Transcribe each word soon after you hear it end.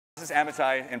This is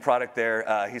Amitai in product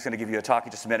there. He's going to give you a talk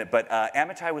in just a minute. But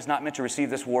Amitai was not meant to receive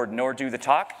this award nor do the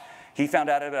talk. He found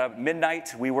out at about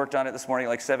midnight. We worked on it this morning at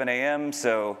like 7 a.m.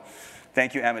 So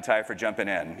thank you, Amitai, for jumping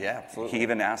in. Yeah, absolutely. He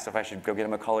even asked if I should go get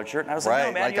him a collared shirt. And I was like,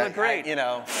 no, man, you look great. You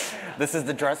know, this is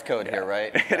the dress code here,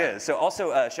 right? It is. So also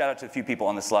shout out to a few people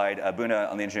on the slide. Buna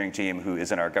on the engineering team, who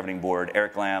is in our governing board,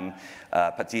 Eric Lam,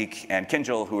 Patik, and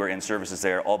Kinjal, who are in services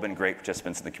there, all been great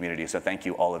participants in the community. So thank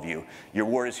you, all of you. Your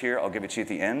award is here. I'll give it to you at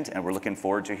the end. And we're looking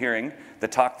forward to hearing the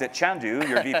talk that Chandu,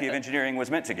 your VP of engineering,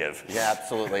 was meant to give. Yeah,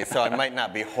 absolutely. So I might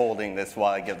not be holding this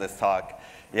while I give this talk.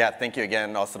 Yeah, thank you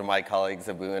again also to my colleagues,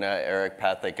 Abuna, Eric,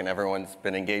 Patrick, and everyone's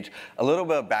been engaged. A little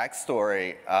bit of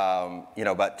backstory, you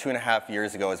know, about 2.5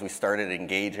 years ago as we started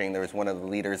engaging, there was one of the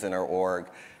leaders in our org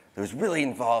that was really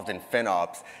involved in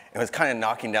FinOps and was kind of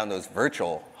knocking down those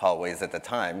virtual hallways at the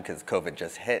time because COVID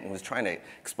just hit and was trying to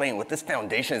explain what this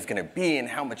foundation is going to be and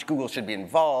how much Google should be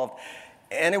involved.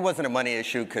 And it wasn't a money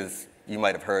issue because you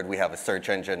might have heard we have a search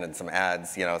engine and some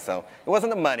ads, you know, so it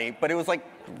wasn't the money, but it was like,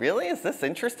 really, is this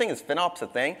interesting? Is FinOps a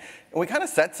thing? And we kind of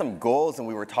set some goals and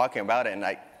we were talking about it, and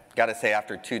I gotta say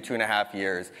after 2.5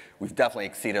 years, we've definitely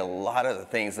exceeded a lot of the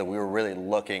things that we were really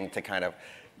looking to kind of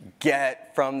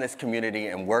get from this community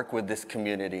and work with this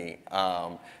community.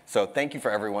 So thank you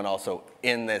for everyone also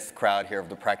in this crowd here of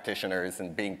the practitioners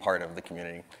and being part of the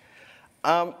community.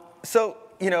 So,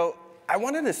 you know, I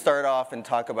wanted to start off and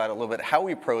talk about a little bit how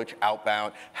we approach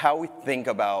outbound, how we think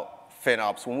about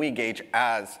FinOps when we engage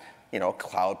as, you know, a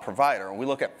cloud provider. And we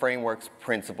look at frameworks,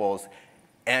 principles,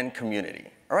 and community.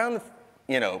 Around the,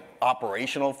 you know,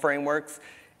 operational frameworks,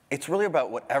 it's really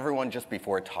about what everyone just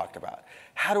before talked about.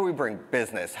 How do we bring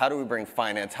business? How do we bring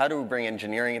finance? How do we bring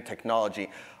engineering and technology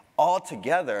all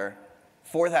together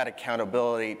for that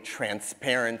accountability,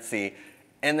 transparency,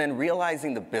 and then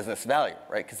realizing the business value,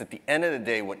 right? Because at the end of the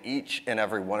day, what each and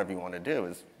every one of you want to do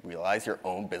is realize your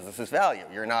own business's value.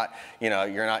 You're not, you know,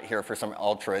 you're not here for some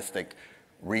altruistic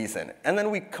reason. And then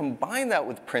we combine that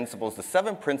with principles, the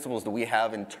 7 principles that we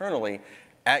have internally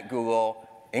at Google,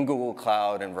 in Google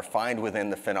Cloud, and refined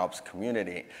within the FinOps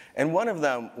community. And one of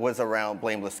them was around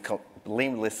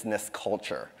blamelessness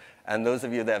culture. And those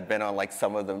of you that have been on like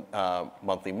some of the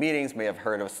monthly meetings may have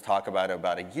heard us talk about it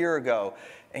about a year ago,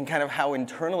 and kind of how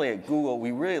internally at Google,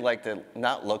 we really like to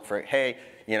not look for, hey,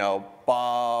 you know,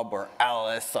 Bob or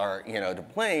Alice are, you know, to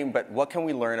blame, but what can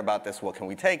we learn about this? What can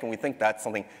we take? And we think that's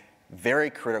something very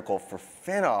critical for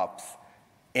FinOps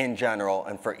in general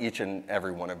and for each and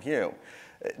every one of you.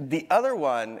 The other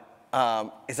one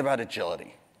is about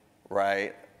agility,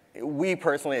 right? We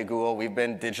personally at Google, we've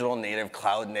been digital native,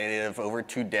 cloud native over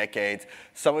 2 decades.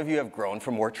 Some of you have grown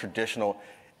from more traditional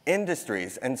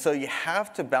industries. And so you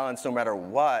have to balance, no matter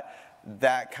what,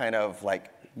 that kind of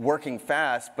like working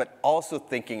fast, but also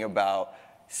thinking about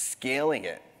scaling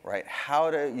it, right? How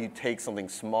do you take something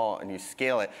small and you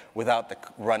scale it without the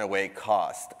runaway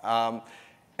cost?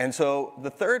 And so the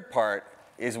third part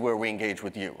is where we engage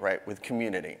with you, right, with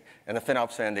community. And the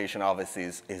FinOps Foundation obviously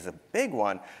is a big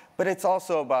one, but it's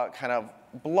also about kind of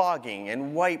blogging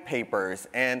and white papers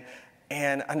and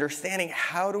understanding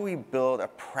how do we build a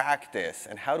practice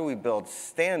and how do we build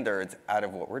standards out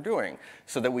of what we're doing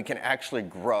so that we can actually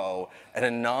grow at a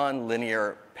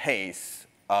non-linear pace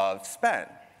of spend.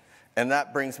 And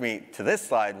that brings me to this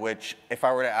slide, which if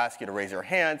I were to ask you to raise your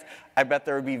hands, I bet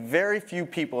there would be very few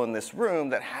people in this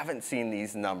room that haven't seen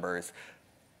these numbers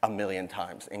a million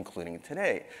times, including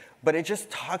today. But it just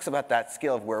talks about that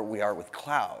scale of where we are with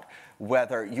cloud.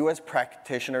 Whether you as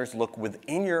practitioners look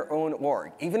within your own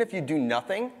org, even if you do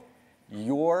nothing,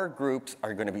 your groups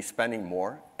are going to be spending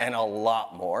more and a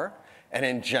lot more. And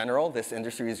in general, this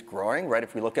industry is growing, right?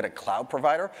 If we look at a cloud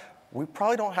provider, we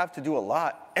probably don't have to do a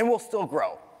lot, and we'll still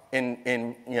grow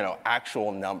in you know,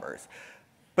 actual numbers.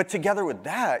 But together with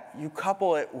that, you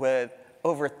couple it with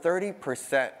over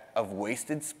 30% of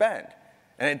wasted spend.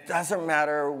 And it doesn't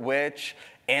matter which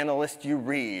analyst you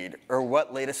read or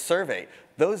what latest survey.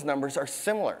 Those numbers are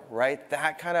similar, right?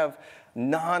 That kind of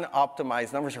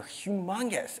non-optimized numbers are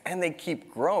humongous, and they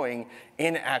keep growing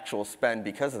in actual spend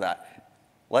because of that.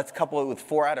 Let's couple it with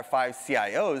 4 out of 5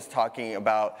 CIOs talking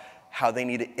about how they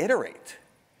need to iterate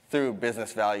through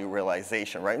business value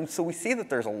realization, right? And so we see that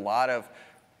there's a lot of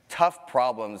tough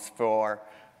problems for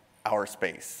our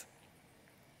space.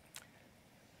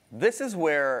 This is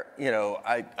where, you know,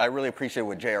 I really appreciate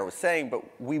what JR was saying, but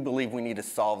we believe we need to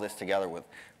solve this together with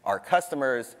our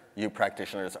customers, you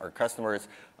practitioners, our customers,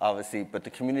 obviously, but the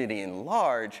community in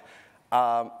large,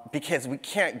 because we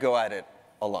can't go at it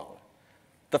alone.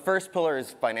 The first pillar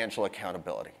is financial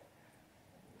accountability.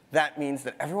 That means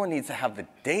that everyone needs to have the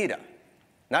data,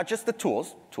 not just the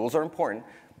tools. Tools are important,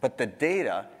 but the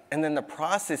data and then the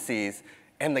processes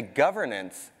and the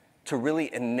governance to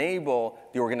really enable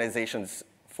the organizations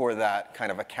for that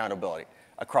kind of accountability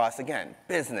across, again,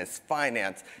 business,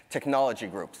 finance, technology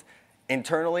groups.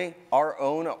 Internally, our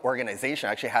own organization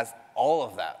actually has all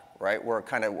of that, right?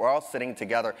 We're all sitting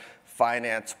together,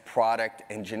 finance, product,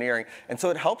 engineering. And so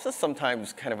it helps us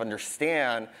sometimes kind of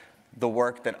understand the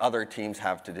work that other teams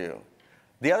have to do.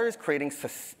 The other is creating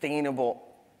sustainable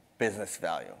business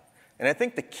value. And I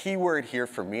think the key word here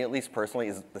for me, at least personally,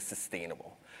 is the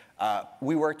sustainable.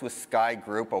 We worked with Sky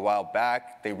Group a while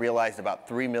back. They realized about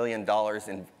 $3 million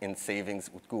in savings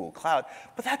with Google Cloud,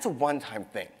 but that's a one-time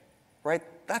thing, right?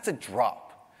 That's a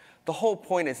drop. The whole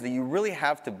point is that you really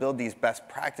have to build these best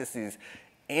practices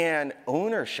and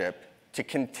ownership to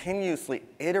continuously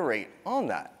iterate on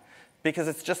that. Because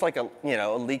it's just like a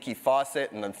leaky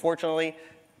faucet, and unfortunately,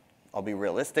 I'll be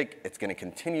realistic, it's going to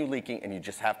continue leaking, and you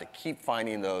just have to keep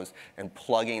finding those and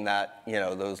plugging that,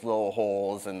 those little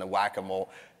holes in the whack-a-mole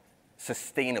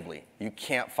sustainably. You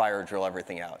can't fire drill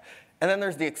everything out. And then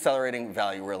there's the accelerating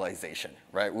value realization,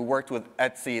 right? We worked with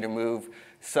Etsy to move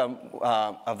some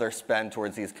of their spend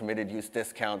towards these committed use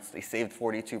discounts. They saved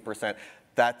 42%.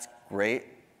 That's great,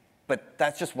 but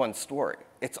that's just one story.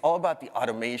 It's all about the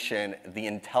automation, the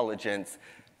intelligence,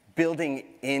 building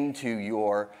into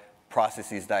your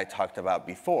processes that I talked about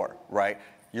before, right?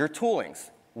 Your toolings,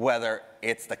 whether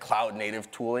it's the cloud-native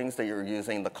toolings that you're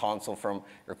using, the console from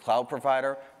your cloud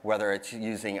provider, whether it's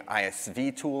using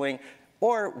ISV tooling,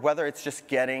 or whether it's just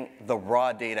getting the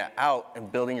raw data out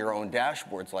and building your own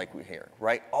dashboards like we hear,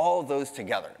 right? All of those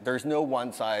together. There's no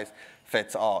one size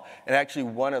fits all. And actually,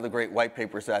 one of the great white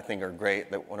papers that I think are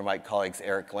great that one of my colleagues,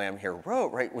 Eric Lamb here,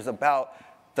 wrote, right, was about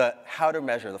how to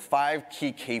measure the 5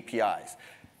 key KPIs.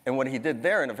 And what he did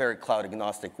there in a very cloud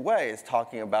agnostic way is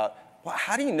talking about, well,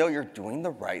 how do you know you're doing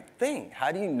the right thing?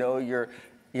 How do you know you're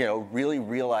really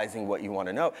realizing what you want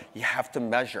to know? You have to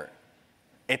measure.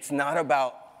 It's not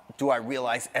about, do I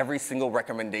realize every single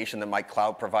recommendation that my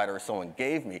cloud provider or someone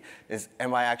gave me?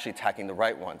 Am I actually attacking the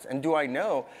right ones? And do I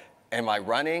know, am I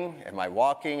running? Am I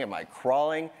walking? Am I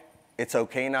crawling? It's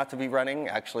okay not to be running.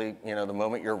 Actually, the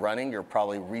moment you're running, you're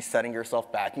probably resetting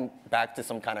yourself back to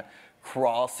some kind of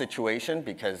crawl situation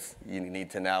because you need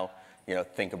to now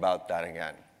think about that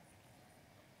again.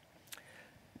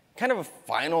 Kind of a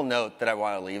final note that I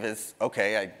want to leave is,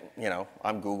 okay,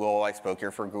 I'm Google. I spoke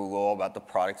here for Google about the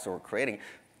products that we're creating,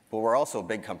 but we're also a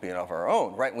big company of our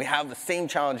own, right? We have the same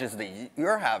challenges that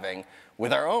you're having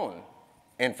with our own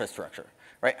infrastructure,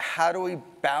 right? How do we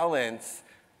balance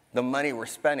the money we're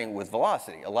spending with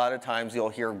velocity? A lot of times you'll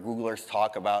hear Googlers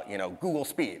talk about, Google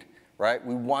speed, right?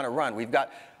 We want to run. We've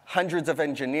got hundreds of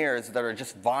engineers that are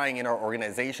just vying in our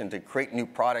organization to create new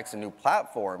products and new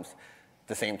platforms. At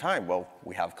the same time, well,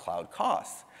 we have cloud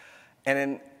costs.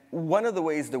 And one of the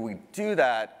ways that we do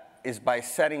that is by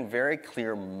setting very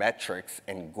clear metrics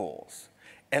and goals,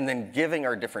 and then giving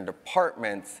our different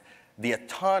departments the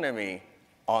autonomy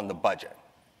on the budget,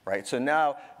 right? So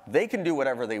now they can do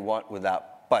whatever they want with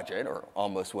that budget, or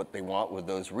almost what they want with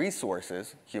those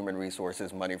resources, human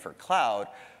resources, money for cloud,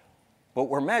 but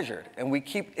we're measured, and we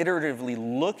keep iteratively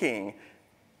looking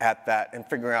at that and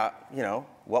figuring out,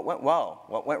 what went well,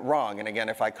 what went wrong. And again,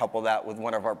 if I couple that with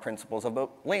one of our principles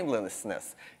about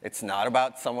blamelessness, it's not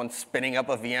about someone spinning up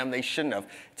a VM they shouldn't have.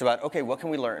 It's about, okay, what can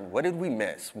we learn? What did we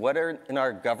miss? What in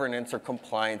our governance or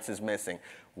compliance is missing?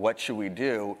 What should we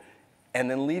do?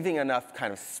 And then leaving enough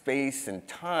kind of space and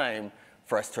time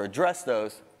for us to address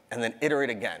those, and then iterate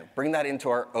again. Bring that into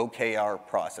our OKR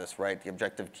process, right? The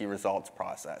objective key results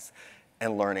process,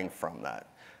 and learning from that.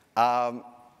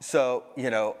 So,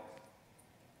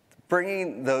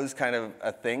 bringing those kind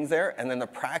of things there, and then the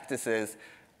practices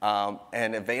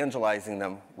and evangelizing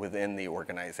them within the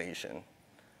organization.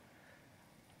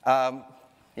 I've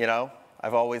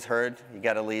always heard you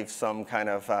got to leave some kind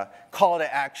of call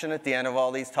to action at the end of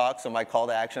all these talks. So my call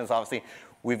to action is obviously,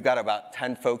 we've got about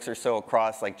 10 folks or so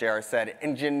across, like JR said,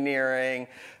 engineering,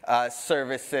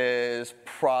 services,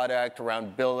 product,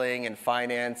 around billing and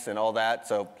finance and all that.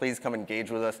 So please come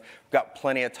engage with us. We've got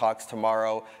plenty of talks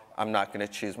tomorrow. I'm not going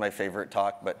to choose my favorite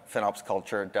talk, but FinOps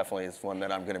culture definitely is one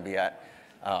that I'm going to be at.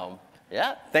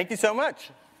 Yeah, thank you so much.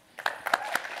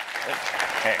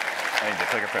 Hey, I need to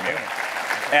clicker from you.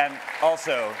 And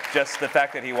also, just the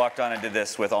fact that he walked on and did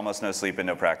this with almost no sleep and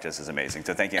no practice is amazing.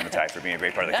 So thank you, Amitai, for being a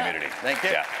great part of the community. Thank you.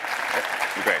 Yeah,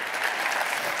 you're great.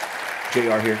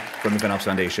 JR here from the FinOps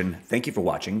Foundation. Thank you for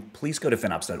watching. Please go to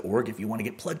FinOps.org if you want to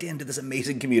get plugged into this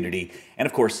amazing community. And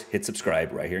of course, hit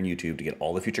subscribe right here on YouTube to get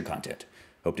all the future content.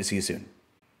 Hope to see you soon.